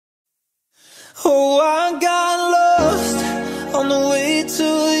Oh, I got lost on the way to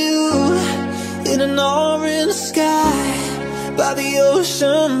you, in an orange sky by the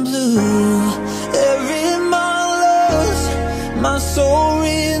ocean blue. Every mile lost, my soul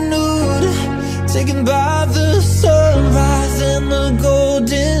renewed, taken by the sunrise and the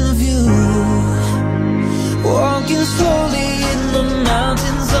golden view. Walking slowly in the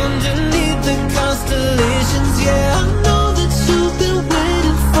mountains underneath the constellations. Yeah, I know that you've been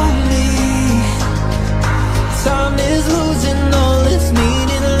waiting for me. Time is losing all its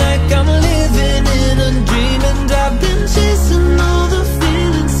meaning, like I'm living in a dream, and I've been chasing all the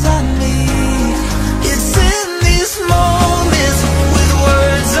feelings I need. It's in these moments with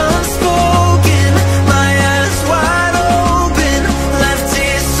words unspoken, my eyes wide open, life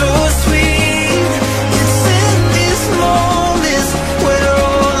tastes so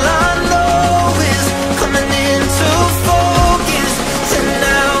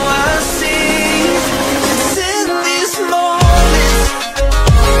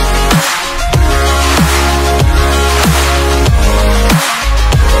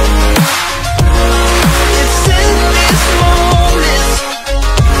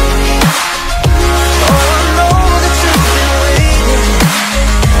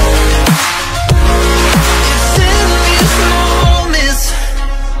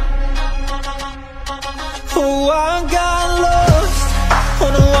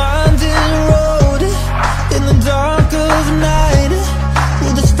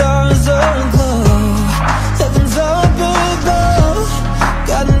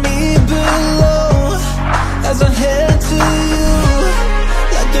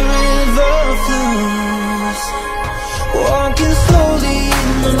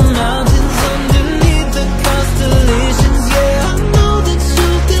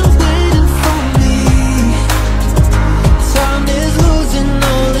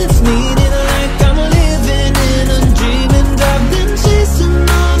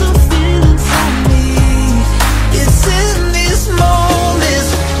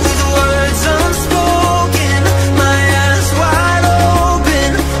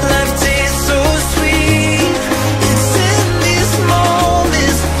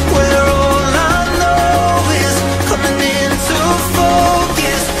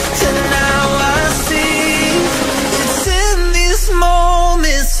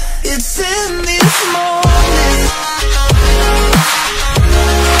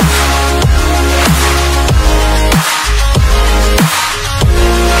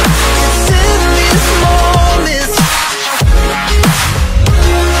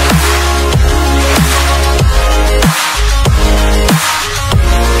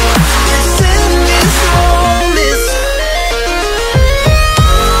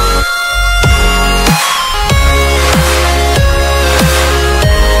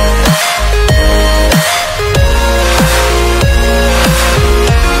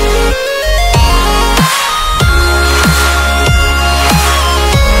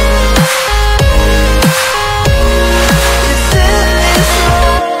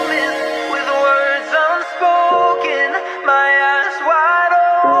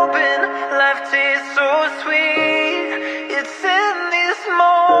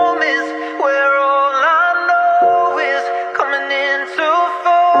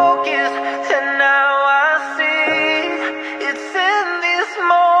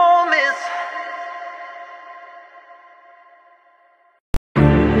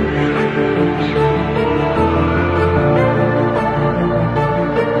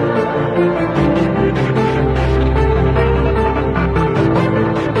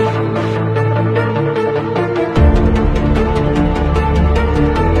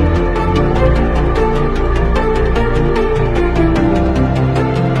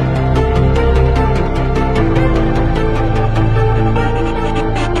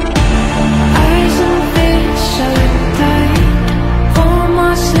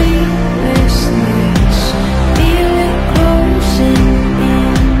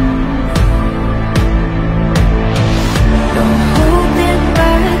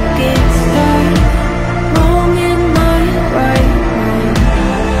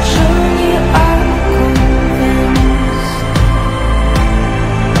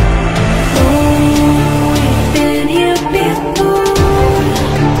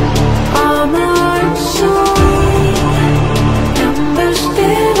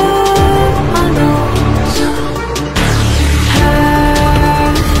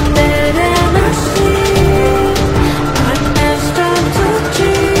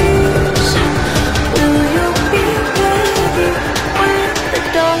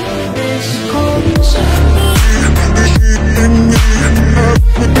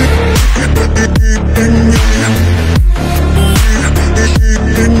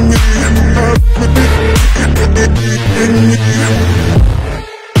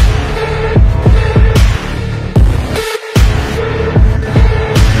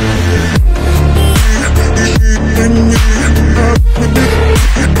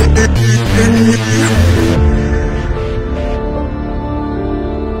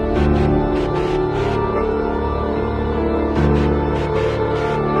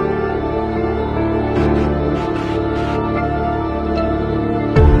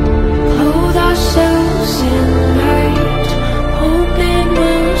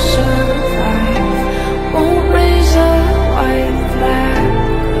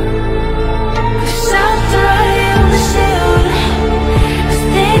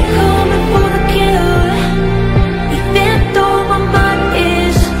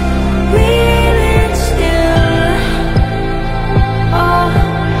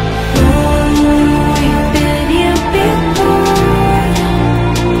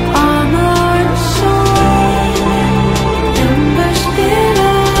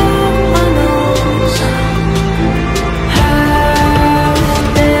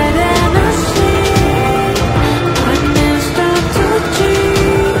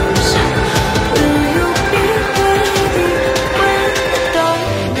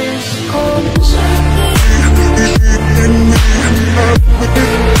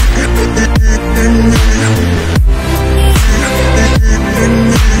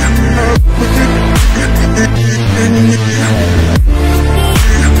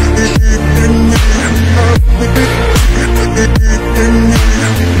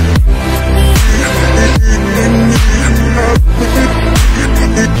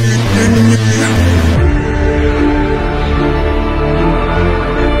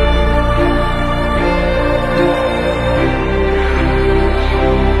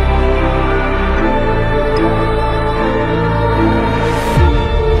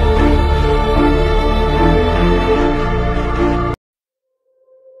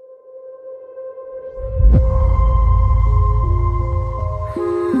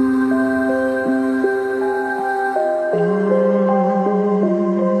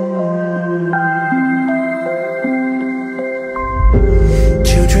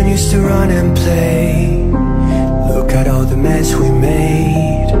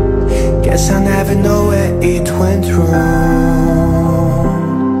Guess I never know where it went wrong.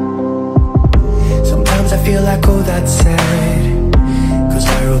 Sometimes I feel like all that's sad goes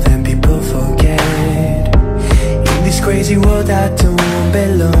viral, then people forget. In this crazy world I don't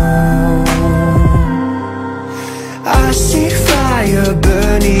belong. I see fire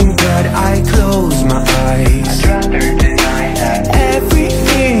burning but I close my eyes. I'd rather deny that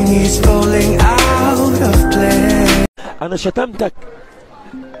everything is falling out of place. أنا شتمتك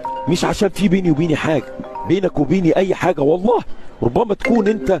مش عشان في بيني وبيني حاجة، بينك وبيني أي حاجة والله. ربما تكون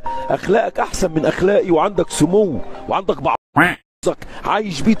أنت أخلاقك أحسن من أخلاقي وعندك سمو وعندك بعضك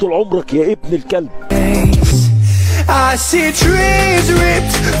عايش بيه طول عمرك يا ابن الكلب. I see trees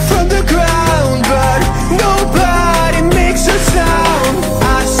ripped from the ground but nobody makes a sound.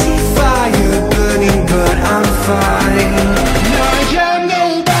 I see fire burning but I'm fine. I am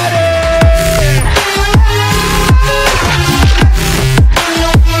nobody.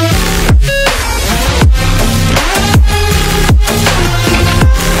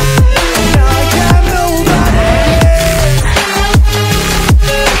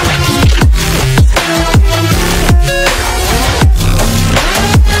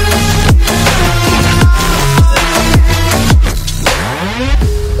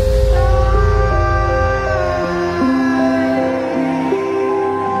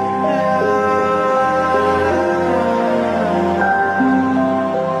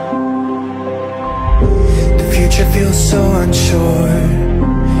 Feels so unsure.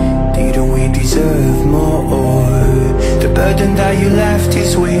 Didn't we deserve more? The burden that you left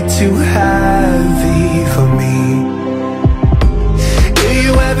is way too heavy for me. Do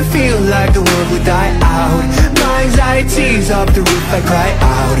you ever feel like the world would die out? My anxiety's off the roof, I cry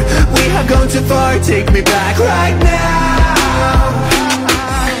out. We have gone too far, take me back right now.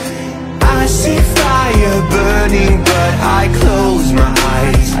 I see fire burning but I close my eyes.